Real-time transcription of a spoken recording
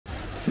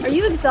Are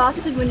you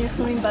exhausted when you're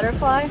swimming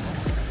butterfly?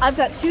 I've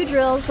got 2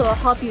 drills that will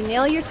help you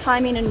nail your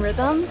timing and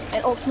rhythm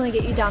and ultimately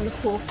get you down the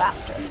pool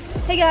faster.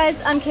 Hey guys,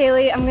 I'm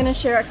Kaylee. I'm going to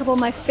share a couple of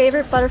my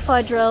favorite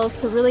butterfly drills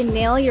to really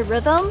nail your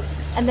rhythm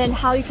and then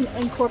how you can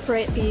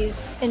incorporate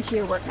these into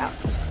your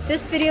workouts.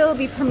 This video will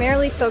be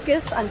primarily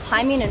focused on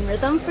timing and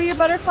rhythm for your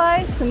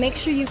butterfly, so make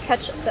sure you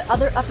catch the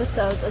other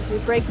episodes as we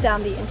break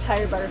down the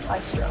entire butterfly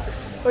stroke.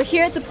 We're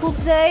here at the pool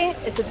today.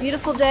 It's a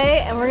beautiful day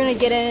and we're going to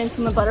get in and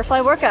swim a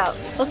butterfly workout.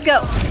 Let's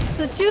go!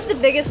 So 2 of the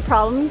biggest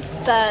problems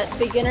that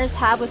beginners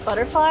have with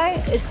butterfly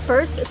is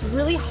first, it's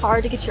really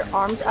hard to get your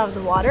arms out of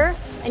the water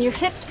and your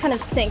hips kind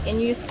of sink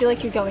and you just feel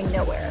like you're going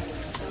nowhere.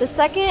 The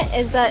second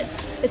is that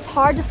it's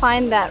hard to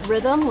find that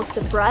rhythm with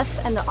the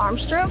breath and the arm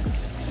stroke,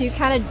 so you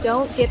kind of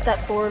don't get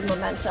that forward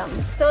momentum.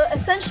 So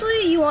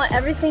essentially you want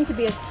everything to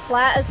be as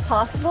flat as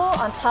possible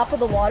on top of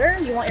the water.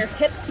 You want your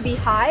hips to be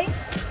high,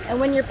 and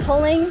when you're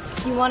pulling,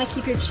 you want to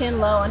keep your chin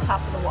low on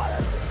top of the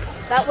water.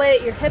 That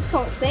way your hips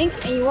won't sink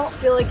and you won't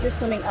feel like you're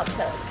swimming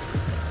uphill.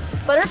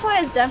 Butterfly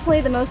is definitely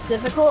the most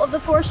difficult of the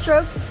 4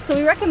 strokes, so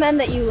we recommend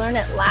that you learn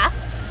it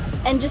last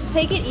and just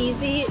take it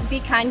easy, be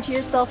kind to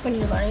yourself when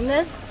you're learning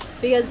this,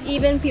 because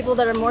even people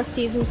that are more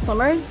seasoned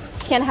swimmers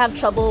can have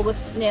trouble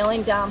with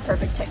nailing down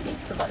perfect technique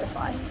for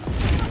butterfly.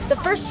 The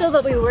first drill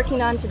that we'll be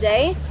working on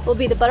today will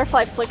be the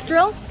butterfly flick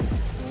drill.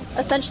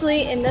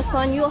 Essentially in this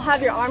one you'll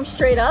have your arms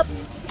straight up,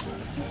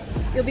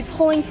 you'll be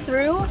pulling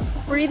through,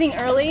 breathing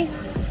early,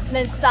 and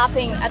then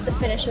stopping at the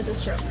finish of the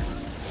stroke.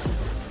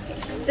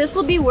 This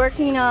will be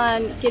working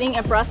on getting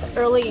a breath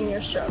early in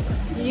your stroke.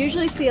 You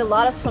usually see a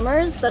lot of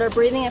swimmers that are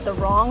breathing at the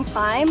wrong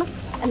time,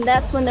 and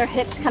that's when their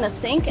hips kind of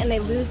sink and they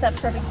lose that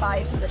perfect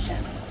body position.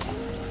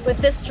 With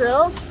this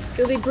drill,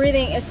 you'll be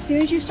breathing as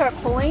soon as you start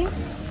pulling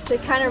to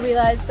kind of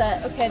realize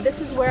that, okay,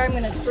 this is where I'm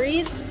going to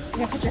breathe. You're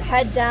going to put your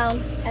head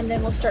down and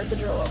then we'll start the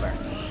drill over.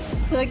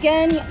 So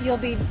again, you'll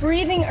be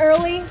breathing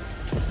early,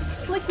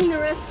 flicking the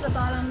wrist to the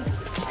bottom,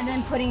 and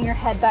then putting your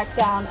head back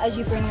down as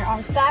you bring your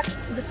arms back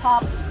to the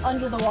top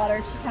under the water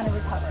to kind of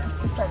recover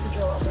to start the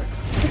drill over.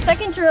 The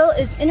second drill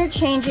is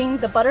interchanging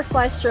the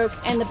butterfly stroke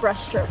and the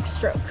breaststroke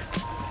stroke.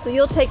 So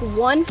you'll take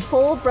 1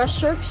 full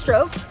breaststroke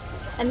stroke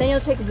and then you'll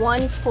take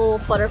 1 full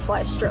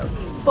butterfly stroke.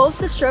 Both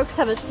the strokes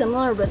have a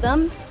similar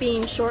rhythm,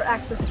 being short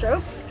axis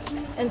strokes,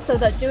 and so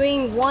that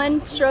doing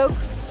 1 stroke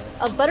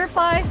of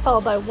butterfly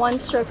followed by 1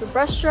 stroke of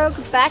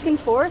breaststroke back and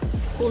forth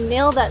will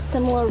nail that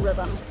similar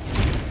rhythm.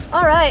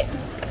 Alright,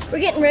 we're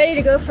getting ready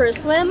to go for a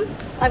swim.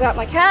 I've got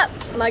my cap,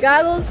 my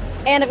goggles,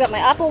 and I've got my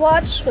Apple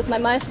Watch with my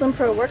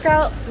MySwimPro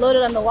workout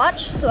loaded on the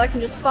watch so I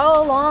can just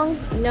follow along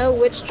and know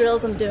which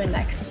drills I'm doing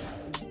next.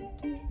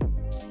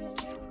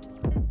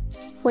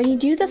 When you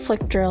do the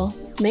flick drill,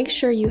 make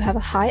sure you have a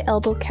high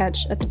elbow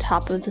catch at the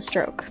top of the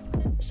stroke.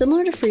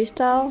 Similar to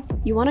freestyle,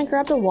 you want to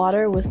grab the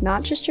water with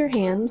not just your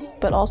hands,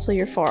 but also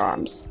your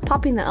forearms,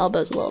 popping the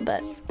elbows a little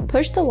bit.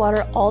 Push the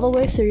water all the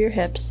way through your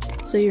hips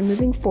so you're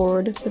moving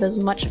forward with as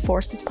much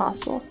force as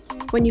possible.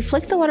 When you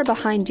flick the water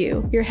behind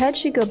you, your head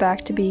should go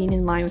back to being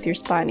in line with your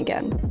spine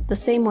again, the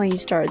same way you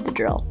started the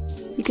drill.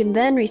 You can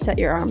then reset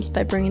your arms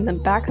by bringing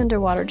them back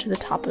underwater to the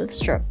top of the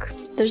stroke.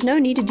 There's no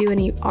need to do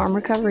any arm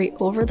recovery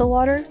over the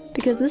water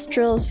because this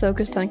drill is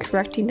focused on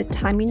correcting the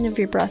timing of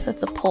your breath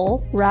at the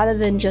pull rather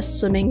than just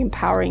swimming and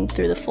powering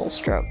through the full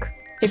stroke.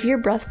 If your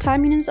breath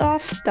timing is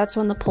off, that's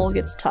when the pull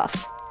gets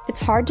tough. It's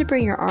hard to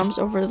bring your arms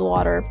over the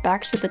water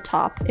back to the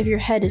top if your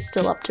head is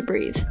still up to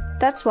breathe.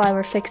 That's why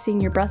we're fixing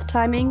your breath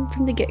timing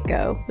from the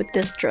get-go with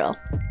this drill.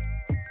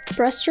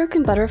 Breaststroke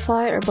and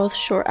butterfly are both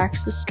short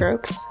axis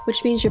strokes,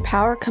 which means your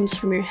power comes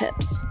from your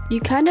hips.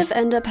 You kind of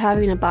end up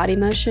having a body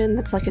motion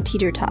that's like a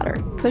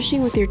teeter-totter,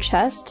 pushing with your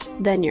chest,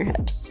 then your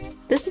hips.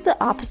 This is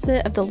the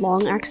opposite of the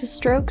long axis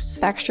strokes,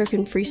 backstroke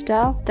and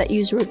freestyle, that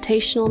use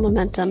rotational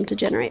momentum to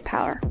generate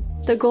power.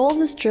 The goal of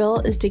this drill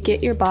is to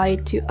get your body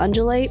to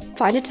undulate,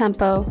 find a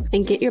tempo,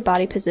 and get your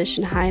body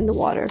position high in the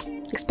water,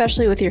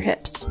 especially with your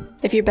hips.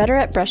 If you're better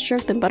at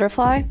breaststroke than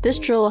butterfly, this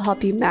drill will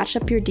help you match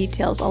up your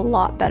details a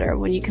lot better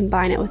when you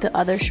combine it with the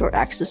other short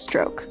axis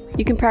stroke.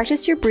 You can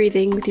practice your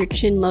breathing with your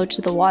chin low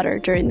to the water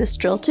during this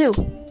drill too.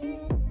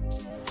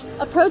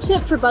 A pro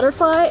tip for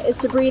butterfly is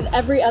to breathe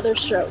every other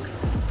stroke.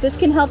 This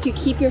can help you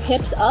keep your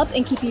hips up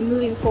and keep you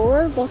moving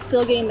forward while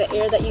still getting the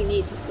air that you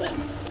need to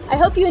swim. I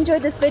hope you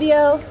enjoyed this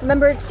video.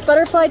 Remember,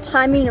 butterfly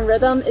timing and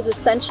rhythm is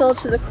essential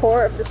to the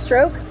core of the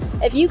stroke.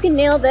 If you can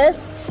nail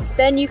this,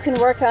 then you can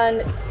work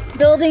on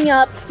building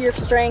up your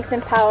strength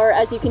and power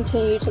as you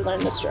continue to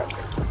learn the stroke.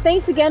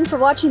 Thanks again for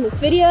watching this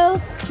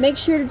video. Make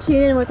sure to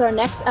tune in with our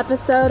next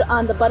episode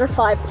on the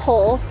butterfly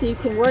pull so you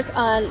can work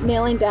on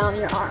nailing down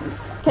your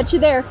arms. Catch you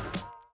there.